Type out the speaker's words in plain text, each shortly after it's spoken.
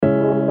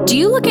Do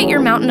you look at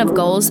your mountain of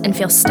goals and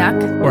feel stuck?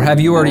 Or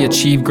have you already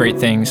achieved great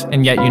things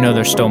and yet you know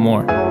there's still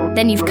more?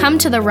 Then you've come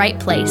to the right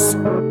place.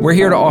 We're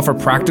here to offer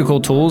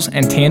practical tools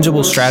and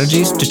tangible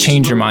strategies to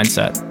change your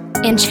mindset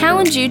and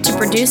challenge you to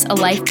produce a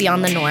life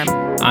beyond the norm.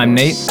 I'm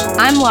Nate.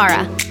 I'm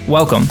Laura.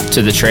 Welcome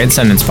to the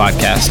Transcendence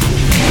Podcast.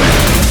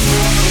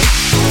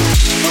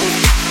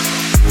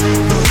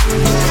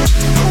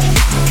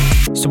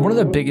 So one of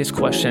the biggest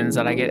questions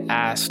that I get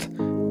asked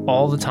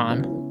all the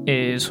time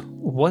is,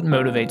 what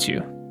motivates you?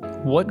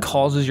 What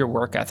causes your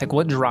work ethic?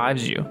 What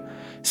drives you?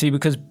 See,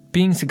 because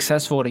being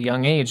successful at a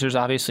young age, there's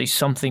obviously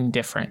something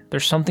different.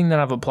 There's something that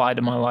I've applied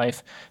to my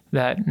life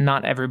that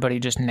not everybody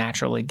just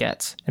naturally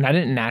gets. And I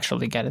didn't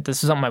naturally get it.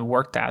 This is something I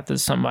worked at.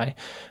 This is something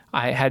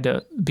I had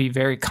to be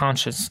very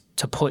conscious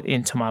to put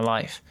into my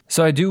life.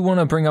 So I do want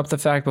to bring up the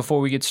fact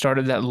before we get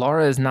started that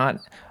Laura is not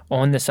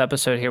on this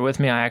episode here with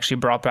me. I actually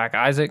brought back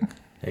Isaac.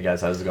 Hey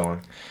guys, how's it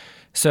going?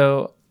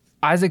 So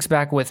Isaac's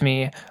back with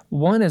me.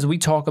 One, as we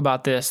talk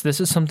about this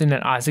is something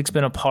that Isaac's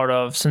been a part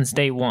of since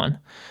day one.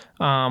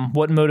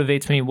 What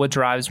motivates me, what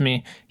drives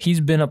me, he's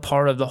been a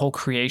part of the whole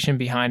creation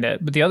behind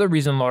it. But the other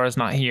reason Laura's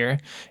not here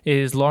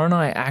is Laura and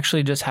I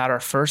actually just had our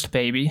first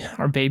baby,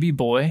 our baby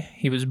boy.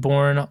 He was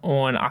born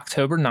on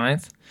October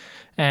 9th,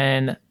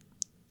 and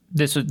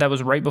that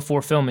was right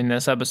before filming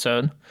this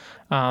episode.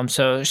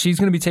 So she's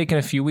going to be taking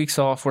a few weeks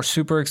off. We're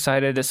super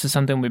excited. This is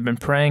something we've been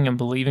praying and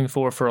believing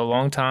for a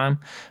long time.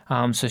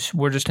 So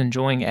we're just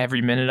enjoying every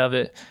minute of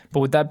it. But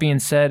with that being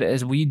said,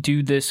 as we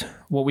do this,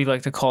 what we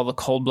like to call the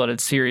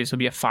ColdBlooded series, it'll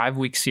be a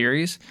 5-week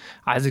series.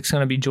 Isaac's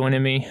going to be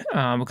joining me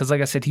because,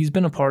 like I said, he's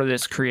been a part of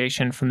this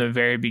creation from the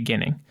very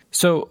beginning.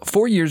 So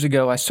 4 years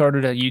ago, I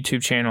started a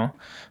YouTube channel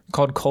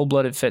called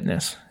ColdBlooded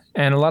Fitness.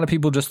 And a lot of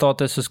people just thought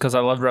this was because I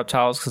love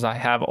reptiles, because I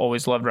have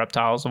always loved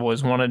reptiles. I've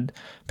always wanted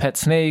pet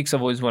snakes.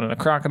 I've always wanted a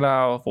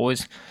crocodile. I've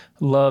always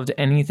loved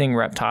anything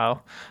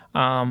reptile.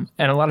 And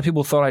a lot of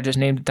people thought I just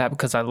named it that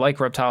because I like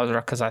reptiles or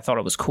because I thought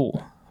it was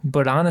cool.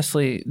 But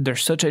honestly,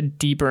 there's such a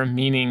deeper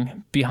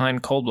meaning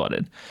behind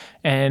ColdBlooded.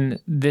 And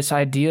this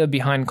idea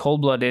behind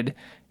ColdBlooded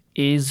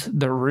is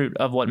the root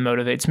of what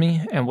motivates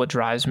me and what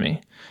drives me.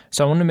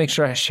 So I wanted to make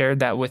sure I shared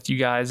that with you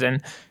guys.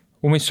 And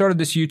when we started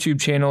this YouTube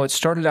channel, it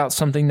started out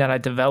something that I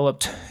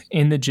developed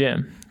in the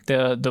gym.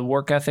 The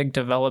work ethic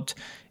developed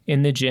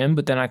in the gym,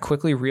 but then I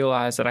quickly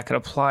realized that I could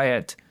apply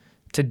it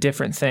to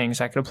different things.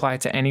 I could apply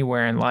it to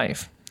anywhere in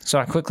life. So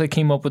I quickly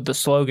came up with the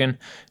slogan,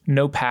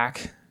 no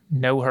pack,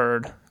 no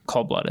herd,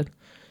 ColdBlooded.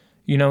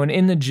 You know, and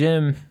in the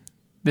gym,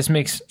 this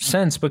makes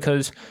sense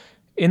because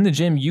in the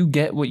gym, you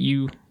get what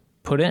you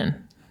put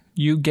in.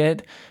 You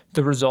get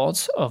the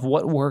results of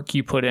what work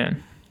you put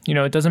in. You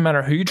know, it doesn't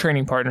matter who your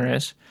training partner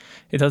is.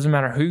 It doesn't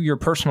matter who your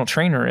personal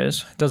trainer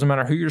is. It doesn't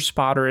matter who your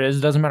spotter is.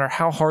 It doesn't matter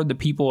how hard the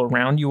people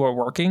around you are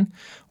working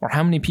or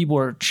how many people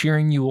are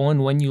cheering you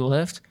on when you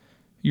lift.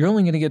 You're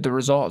only going to get the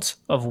results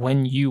of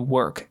when you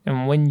work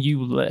and when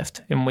you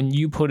lift and when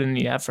you put in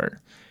the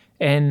effort.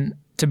 And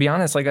to be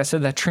honest, like I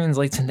said, that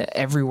translates into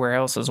everywhere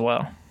else as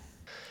well.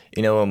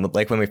 You know,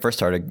 like when we first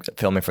started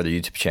filming for the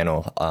YouTube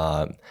channel,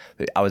 I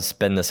would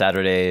spend the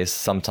Saturdays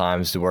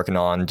sometimes working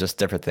on just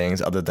different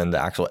things other than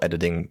the actual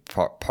editing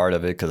part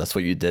of it, because that's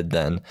what you did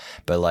then.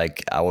 But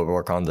like I would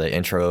work on the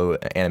intro,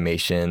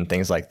 animation,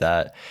 things like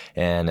that.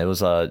 And it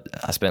was I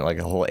spent like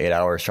a whole 8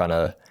 hours trying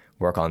to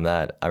work on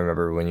that. I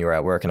remember when you were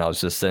at work and I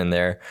was just sitting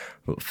there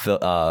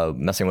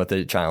messing with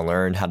it, trying to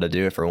learn how to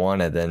do it for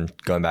one, and then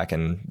going back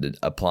and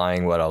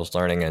applying what I was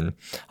learning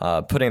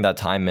and putting that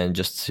time in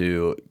just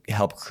to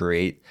help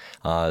create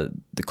the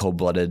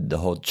ColdBlooded, the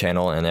whole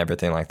channel and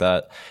everything like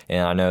that.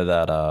 And I know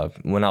that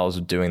when I was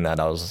doing that,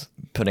 I was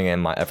putting in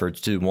my efforts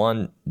to,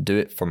 one, do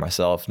it for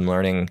myself and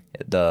learning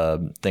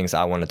the things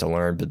I wanted to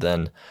learn, but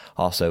then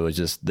also was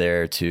just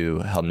there to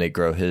help Nate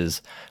grow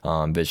his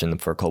vision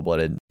for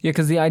ColdBlooded. Yeah,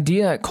 because the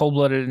idea at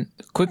ColdBlooded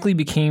quickly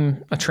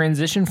became a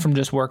transition from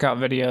just workout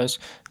videos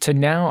to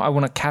now I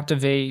want to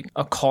captivate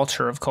a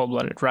culture of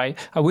ColdBlooded, right?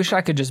 I wish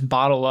I could just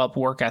bottle up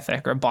work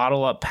ethic or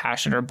bottle up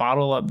passion or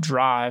bottle up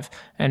drive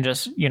and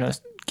just, you know,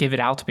 give it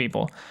out to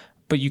people,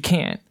 but you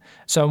can't.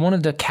 So I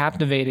wanted to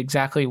captivate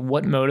exactly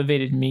what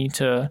motivated me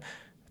to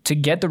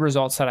get the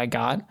results that I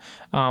got,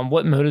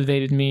 what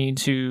motivated me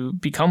to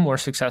become more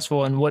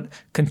successful, and what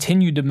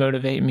continued to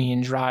motivate me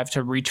and drive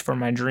to reach for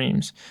my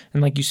dreams.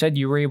 And like you said,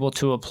 you were able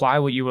to apply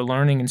what you were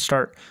learning and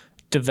start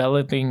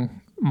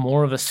developing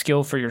more of a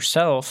skill for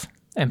yourself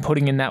and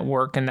putting in that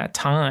work and that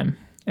time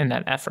and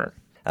that effort.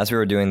 As we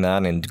were doing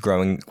that and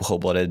growing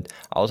ColdBlooded,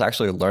 I was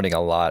actually learning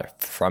a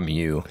lot from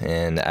you.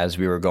 And as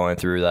we were going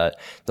through that,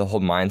 the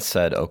whole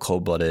mindset of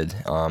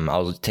ColdBlooded, I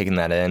was taking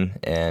that in,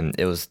 and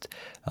it was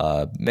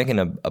making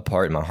a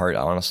part in my heart,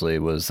 honestly.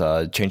 It was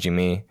changing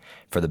me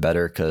for the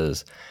better,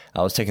 because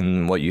I was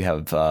taking what you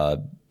have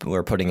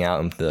were putting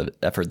out and the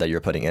effort that you're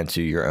putting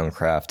into your own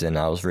craft, and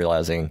I was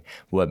realizing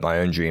what my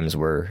own dreams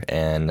were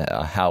and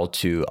how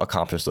to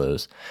accomplish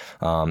those.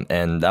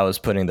 And that was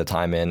putting the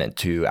time in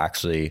to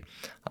actually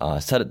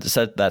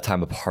set that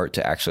time apart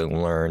to actually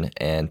learn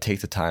and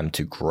take the time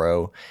to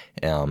grow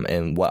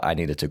in what I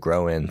needed to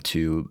grow in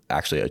to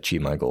actually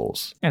achieve my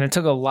goals. And it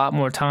took a lot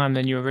more time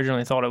than you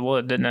originally thought it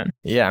would, didn't it?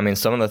 Yeah, I mean,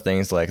 some of the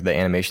things like the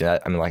animation,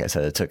 like I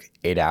said, it took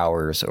 8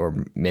 hours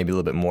or maybe a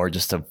little bit more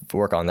just to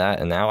work on that.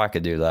 And now I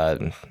could do that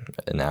in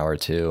an hour or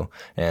two.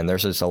 And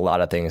there's just a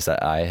lot of things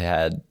that I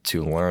had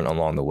to learn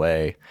along the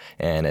way.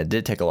 And it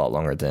did take a lot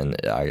longer than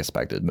I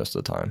expected most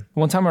of the time.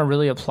 One time I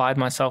really applied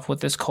myself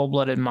with this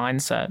cold-blooded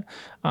mindset.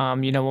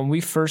 When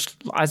we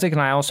first, Isaac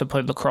and I also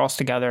played lacrosse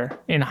together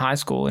in high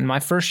school. In my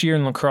first year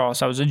in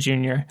lacrosse, I was a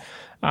junior.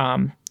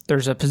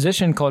 There's a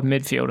position called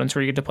midfield, and it's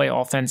where you get to play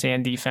offense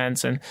and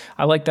defense. And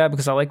I like that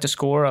because I like to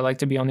score. I like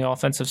to be on the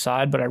offensive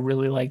side, but I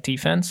really like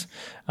defense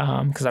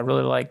because I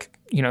really like,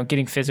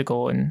 getting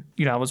physical. And,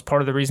 I was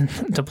part of the reason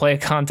to play a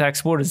contact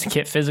sport is to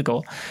get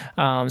physical.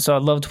 So I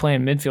loved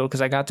playing midfield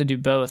because I got to do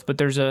both. But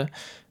there's a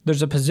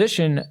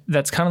position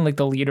that's kind of like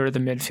the leader of the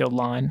midfield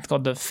line. It's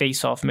called the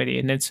face-off midi,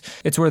 and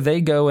it's where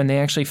they go and they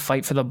actually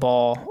fight for the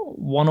ball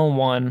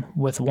one-on-one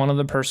with one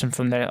other person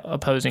from the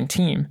opposing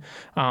team.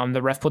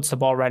 The ref puts the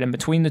ball right in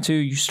between the two.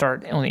 You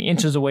start only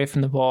inches away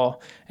from the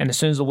ball, and as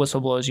soon as the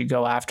whistle blows, you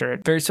go after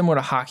it. Very similar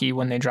to hockey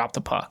when they drop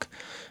the puck.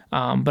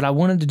 But I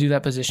wanted to do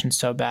that position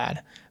so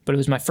bad. But it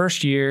was my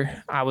first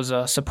year. I was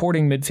a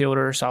supporting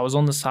midfielder, so I was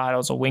on the side. I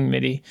was a wing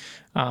midi,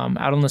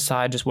 out on the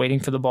side, just waiting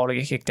for the ball to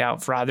get kicked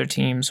out for either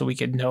team so we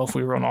could know if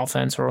we were on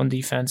offense or on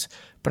defense.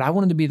 But I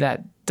wanted to be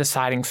that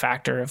deciding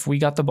factor if we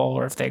got the ball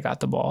or if they got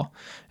the ball.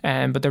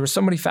 But there was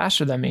somebody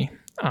faster than me.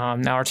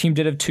 Now, our team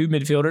did have two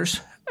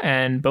midfielders,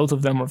 and both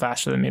of them were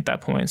faster than me at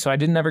that point, so I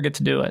didn't ever get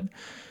to do it.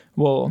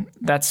 Well,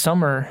 that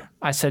summer,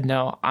 I said,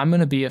 no, I'm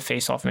going to be a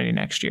face-off midi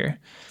next year.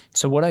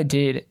 So what I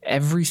did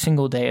every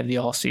single day of the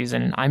all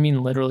season, and I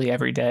mean literally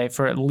every day,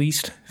 for at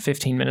least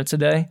 15 minutes a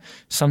day,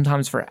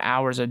 sometimes for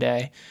hours a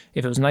day.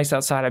 If it was nice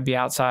outside, I'd be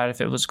outside.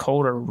 If it was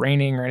cold or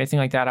raining or anything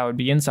like that, I would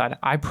be inside.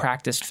 I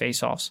practiced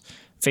face-offs,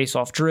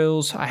 face-off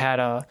drills. I had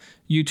a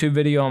YouTube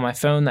video on my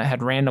phone that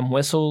had random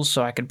whistles,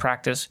 so I could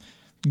practice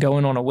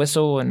going on a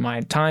whistle and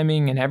my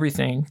timing and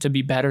everything to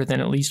be better than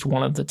at least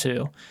one of the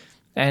two.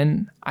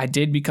 And I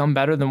did become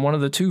better than one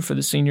of the two for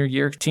the senior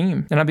year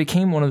team. And I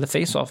became one of the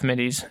face-off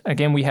middies.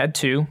 Again, we had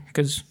two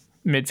because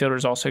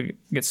midfielders also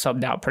get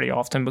subbed out pretty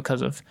often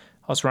because of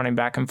us running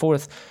back and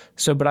forth.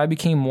 But I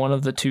became one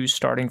of the two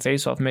starting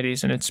face-off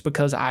middies, and it's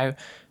because I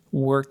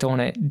worked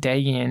on it day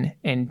in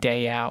and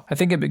day out. I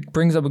think it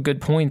brings up a good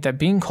point that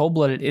being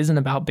cold-blooded isn't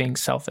about being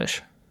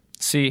selfish.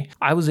 See,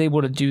 I was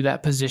able to do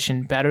that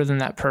position better than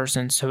that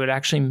person, so it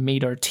actually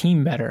made our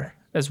team better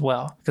as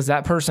well, because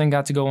that person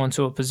got to go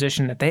into a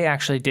position that they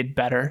actually did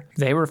better.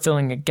 They were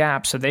filling a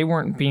gap, so they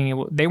weren't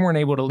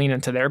able to lean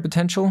into their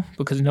potential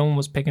because no one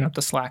was picking up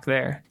the slack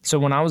there. So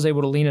when I was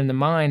able to lean into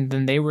mine,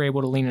 then they were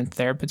able to lean into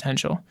their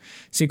potential.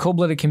 See,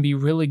 cold-blooded can be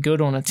really good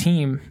on a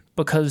team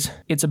because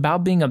it's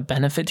about being a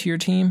benefit to your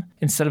team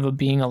instead of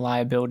being a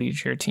liability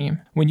to your team.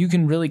 When you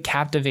can really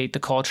captivate the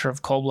culture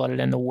of cold-blooded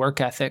and the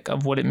work ethic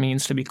of what it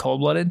means to be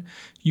cold-blooded,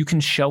 you can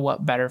show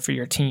up better for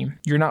your team.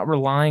 You're not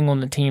relying on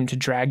the team to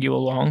drag you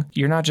along.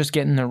 You're not just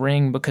getting the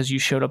ring because you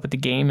showed up at the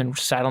game and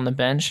sat on the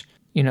bench.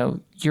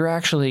 You're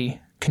actually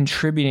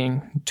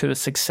contributing to the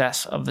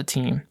success of the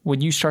team.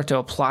 When you start to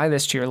apply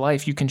this to your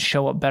life, you can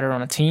show up better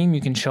on a team.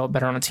 You can show up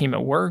better on a team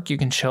at work. You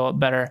can show up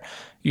better,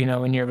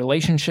 in your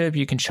relationship.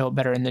 You can show up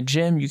better in the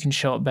gym. You can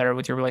show up better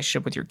with your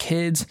relationship with your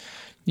kids.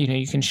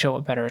 You can show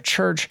up better at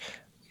church.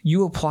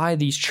 You apply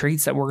these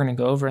traits that we're going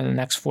to go over in the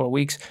next 4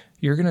 weeks,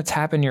 you're going to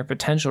tap into your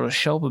potential to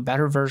show up a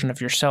better version of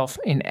yourself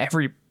in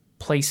every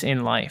place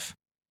in life.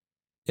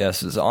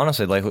 Yes, it's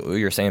honestly, like what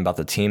you're saying about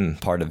the team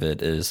part of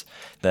it is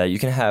that you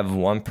can have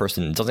one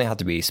person, it doesn't have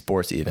to be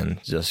sports even,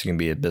 just you can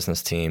be a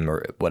business team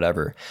or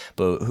whatever,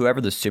 but whoever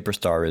the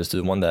superstar is,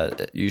 the one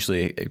that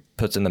usually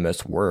puts in the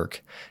most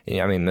work.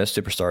 Most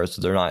superstars,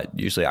 they're not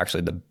usually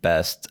actually the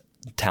best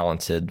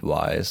talented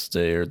wise.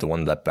 They're the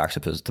one that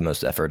actually puts the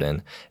most effort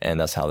in,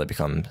 and that's how they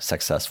become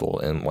successful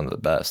and one of the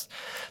best.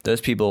 Those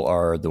people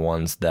are the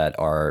ones that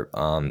are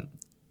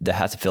that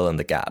has to fill in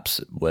the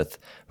gaps with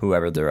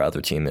whoever their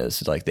other team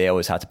is. Like they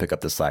always have to pick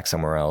up the slack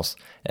somewhere else.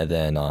 And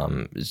then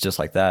it's just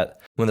like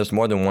that. When there's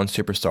more than one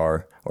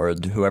superstar or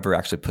whoever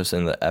actually puts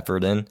in the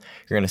effort in,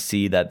 you're going to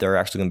see that they're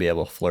actually going to be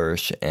able to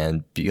flourish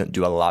and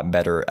do a lot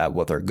better at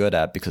what they're good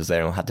at because they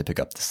don't have to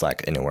pick up the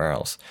slack anywhere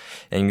else.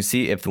 And you can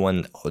see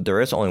when there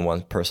is only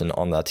one person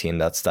on that team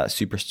that's that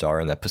superstar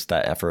and that puts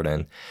that effort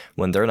in,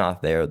 when they're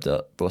not there,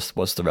 what's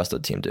the rest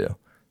of the team do?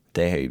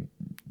 They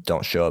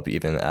don't show up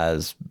even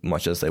as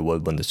much as they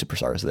would when the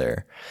superstar is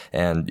there.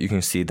 And you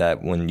can see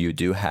that when you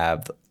do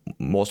have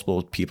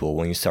multiple people,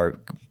 when you start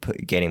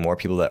getting more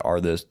people that are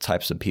those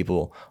types of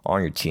people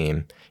on your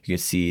team, you can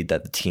see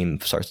that the team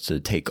starts to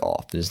take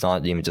off. It's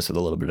not even just a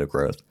little bit of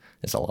growth.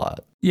 It's a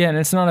lot. Yeah, and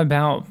it's not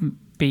about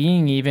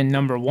being even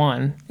number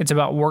one. It's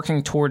about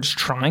working towards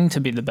trying to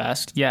be the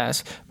best,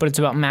 yes, but it's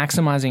about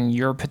maximizing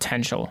your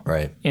potential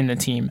in the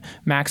team,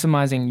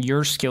 maximizing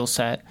your skill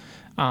set.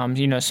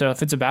 So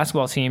if it's a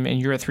basketball team and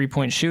you're a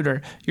 3-point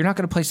shooter, you're not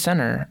going to play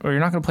center, or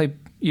you're not going to play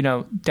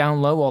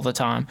down low all the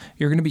time.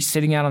 You're going to be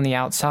sitting out on the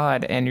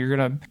outside, and you're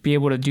going to be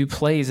able to do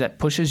plays that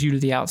pushes you to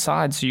the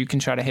outside so you can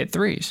try to hit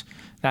threes.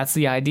 That's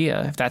the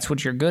idea. If that's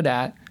what you're good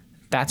at,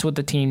 that's what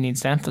the team needs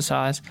to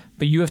emphasize.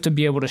 But you have to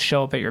be able to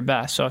show up at your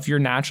best. So if you're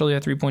naturally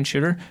a 3-point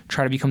shooter,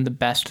 try to become the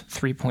best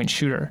 3-point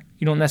shooter.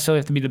 You don't necessarily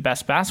have to be the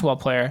best basketball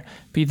player.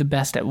 Be the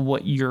best at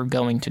what you're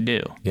going to do.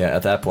 Yeah,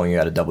 at that point, you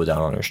got to double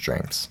down on your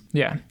strengths.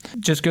 Yeah.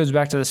 Just goes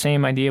back to the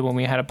same idea when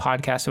we had a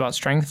podcast about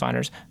strength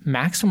finders.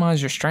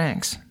 Maximize your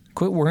strengths.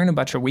 Quit worrying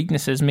about your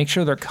weaknesses. Make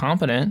sure they're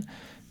competent,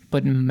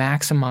 but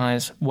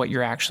maximize what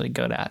you're actually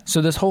good at. So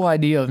this whole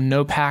idea of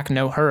no pack,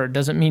 no herd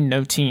doesn't mean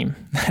no team.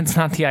 That's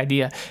not the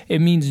idea. It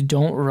means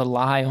don't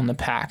rely on the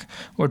pack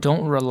or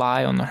don't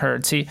rely on the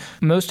herd. See,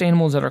 most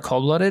animals that are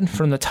cold-blooded,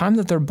 from the time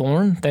that they're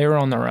born, they are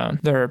on their own.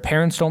 Their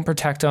parents don't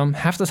protect them.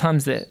 Half the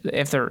times that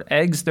if they're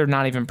eggs, they're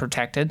not even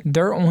protected.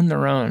 They're on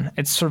their own.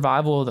 It's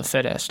survival of the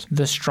fittest.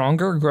 The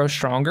stronger grow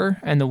stronger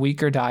and the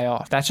weaker die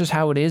off. That's just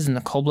how it is in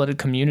the cold-blooded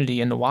community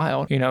in the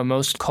wild.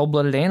 Most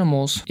cold-blooded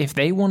animals, if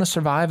they want to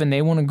survive and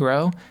they want to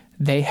grow,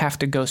 they have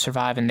to go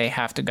survive and they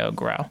have to go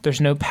grow.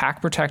 There's no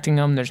pack protecting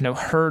them. There's no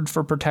herd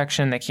for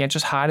protection. They can't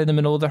just hide in the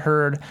middle of the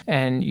herd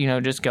and,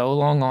 just go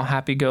along all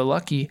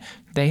happy-go-lucky.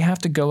 They have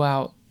to go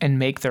out and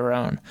make their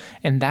own.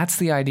 And that's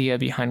the idea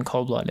behind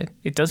cold-blooded.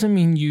 It doesn't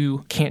mean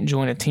you can't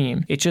join a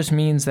team. It just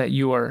means that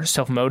you are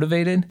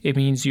self-motivated. It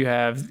means you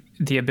have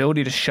the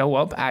ability to show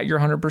up at your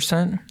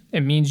 100%. It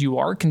means you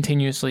are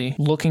continuously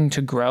looking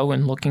to grow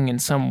and looking in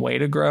some way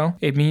to grow.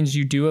 It means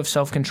you do have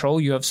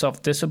self-control. You have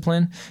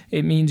self-discipline.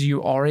 It means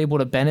you are able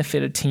to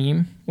benefit a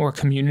team or a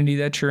community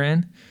that you're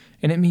in.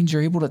 And it means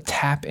you're able to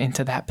tap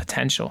into that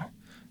potential,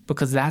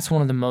 because that's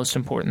one of the most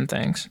important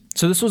things.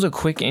 So this was a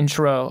quick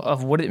intro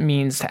of what it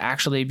means to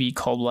actually be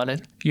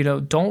cold-blooded.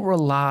 Don't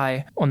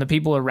rely on the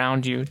people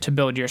around you to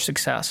build your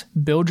success.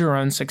 Build your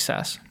own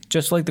success.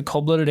 Just like the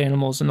cold-blooded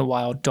animals in the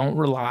wild, don't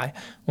rely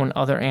on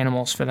other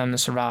animals for them to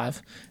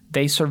survive.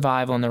 They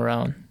survive on their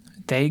own.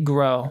 They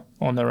grow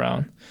on their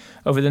own.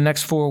 Over the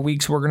next 4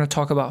 weeks, we're going to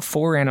talk about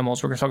 4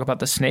 animals. We're going to talk about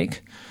the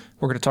snake.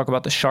 We're going to talk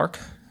about the shark.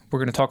 We're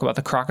going to talk about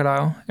the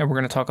crocodile, and we're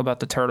going to talk about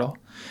the turtle.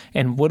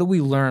 And what do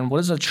we learn? What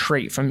is a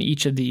trait from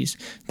each of these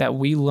that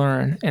we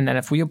learn, and that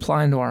if we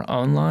apply into our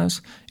own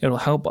lives, it'll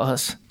help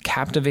us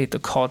captivate the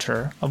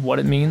culture of what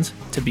it means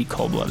to be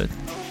cold-blooded.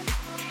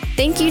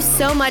 Thank you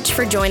so much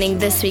for joining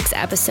this week's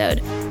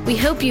episode. We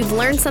hope you've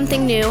learned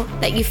something new,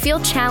 that you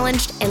feel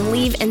challenged and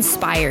leave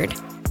inspired.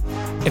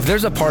 If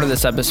there's a part of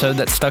this episode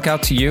that stuck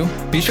out to you,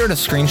 be sure to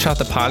screenshot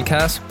the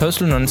podcast,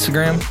 post it on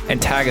Instagram,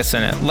 and tag us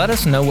in it. Let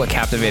us know what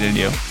captivated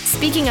you.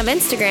 Speaking of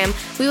Instagram,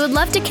 we would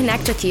love to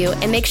connect with you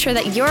and make sure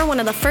that you're one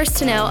of the first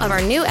to know of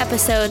our new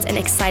episodes and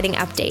exciting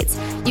updates.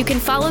 You can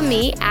follow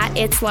me at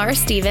It's Laura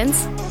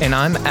Stevens. And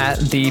I'm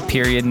at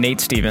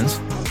Nate Stevens.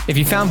 If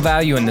you found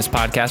value in this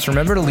podcast,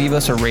 remember to leave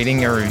us a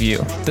rating or review.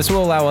 This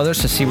will allow others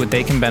to see what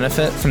they can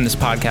benefit from this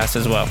podcast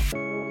as well.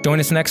 Join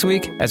us next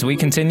week as we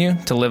continue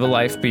to live a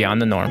life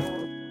beyond the norm.